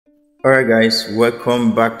Alright guys,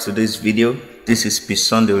 welcome back to this video. This is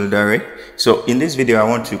Pisonde Oludare. So in this video I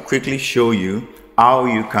want to quickly show you how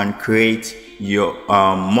you can create your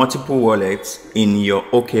multiple wallets in your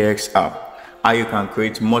OKX app. How you can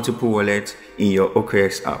create multiple wallets in your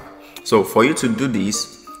OKX app. So for you to do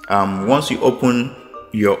this, once you open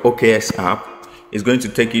your OKX app, it's going to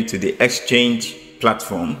take you to the exchange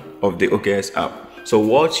platform of the OKX app. So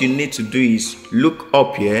what you need to do is look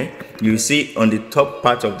up here. You see on the top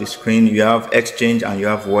part of the screen you have exchange and you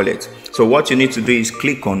have wallet. So what you need to do is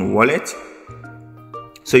click on wallet.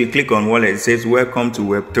 So you click on wallet, it says welcome to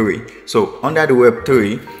Web3. So under the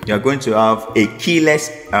Web3 you are going to have a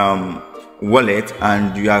keyless wallet,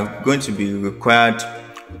 and you are going to be required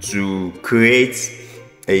to create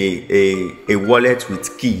a wallet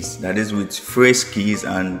with keys, that is with phrase keys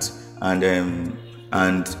and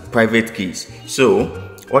private keys. So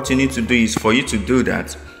what you need to do is, for you to do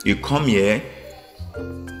that, you come here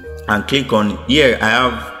and click on here. I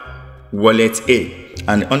have wallet A,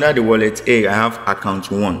 and under the wallet A I have account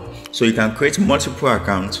 1. So you can create multiple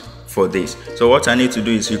accounts for this. So what I need to do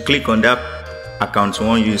is you click on that account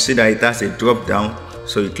 1. You see that it has a drop down,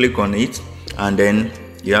 so you click on it, and then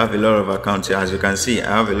you have a lot of accounts here. As you can see,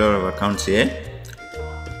 I have a lot of accounts here.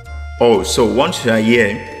 Oh, so once you are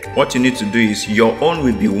here, what you need to do is your own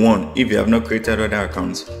will be 1. If you have not created other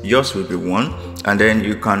accounts, yours will be 1. And then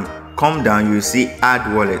you can come down, you see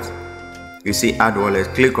add wallet. You see add wallet,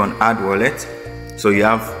 click on add wallet. So you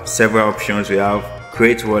have several options. We have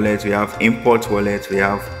create wallet, we have import wallet, we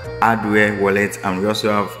have hardware wallet, and we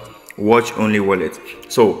also have watch only wallet.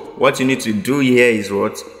 So what you need to do here is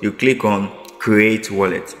what you click on create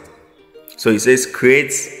wallet. So it says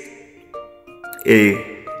create a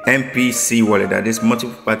MPC wallet, that is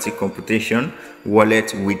multiple party computation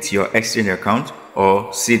wallet with your exchange account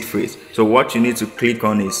or seed phrase. So what you need to click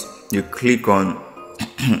on is you click on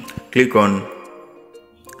click on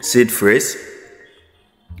seed phrase,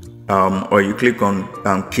 or you click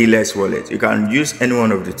on keyless wallet. You can use any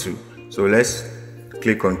one of the two. So let's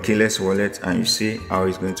click on keyless wallet, and you see how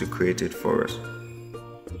it's going to create it for us.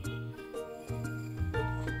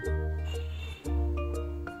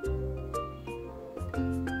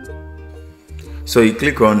 So you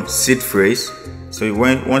click on seed phrase. So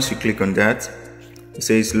once you click on that, it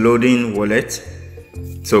says loading wallet.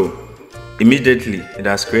 So immediately it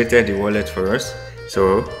has created the wallet for us.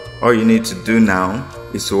 So all you need to do now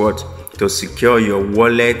is to secure your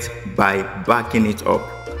wallet by backing it up.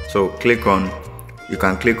 So you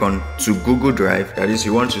can click on to Google Drive. That is,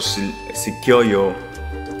 you want to secure your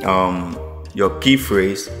key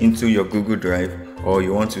phrase into your Google Drive, or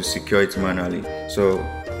you want to secure it manually. So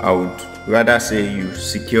I would rather say you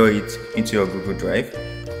secure it into your Google Drive.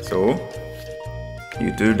 So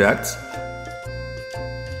you do that,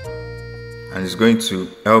 and it's going to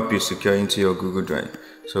help you secure into your Google Drive.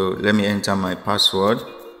 So let me enter my password,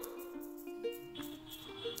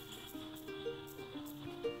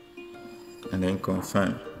 and then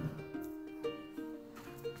confirm.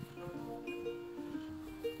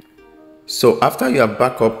 So after you have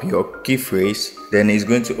backed up your key phrase, then it's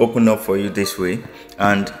going to open up for you this way.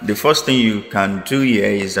 And the first thing you can do here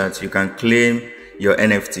is that you can claim your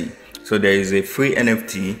NFT. So there is a free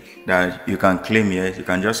NFT that you can claim here. You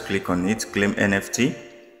can just click on it, claim NFT.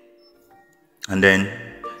 And then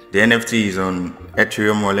the NFT is on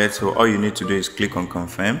Ethereum wallet. So all you need to do is click on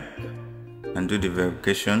confirm and do the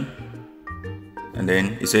verification. And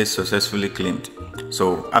then it says successfully claimed.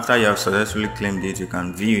 So after you have successfully claimed it, you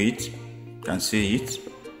can view it. You can see it,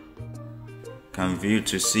 can view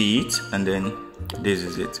to see it, and then this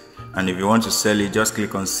is it. And if you want to sell it, just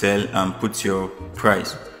click on sell and put your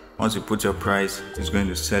price. Once you put your price, it's going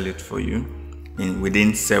to sell it for you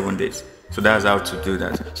within 7 days. So that's how to do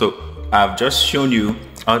that. So I've just shown you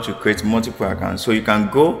how to create multiple accounts, so you can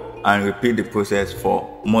go and repeat the process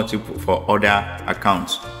for other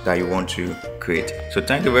accounts that you want to create. So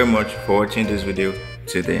thank you very much for watching this video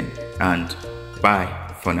today, and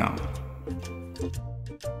bye for now.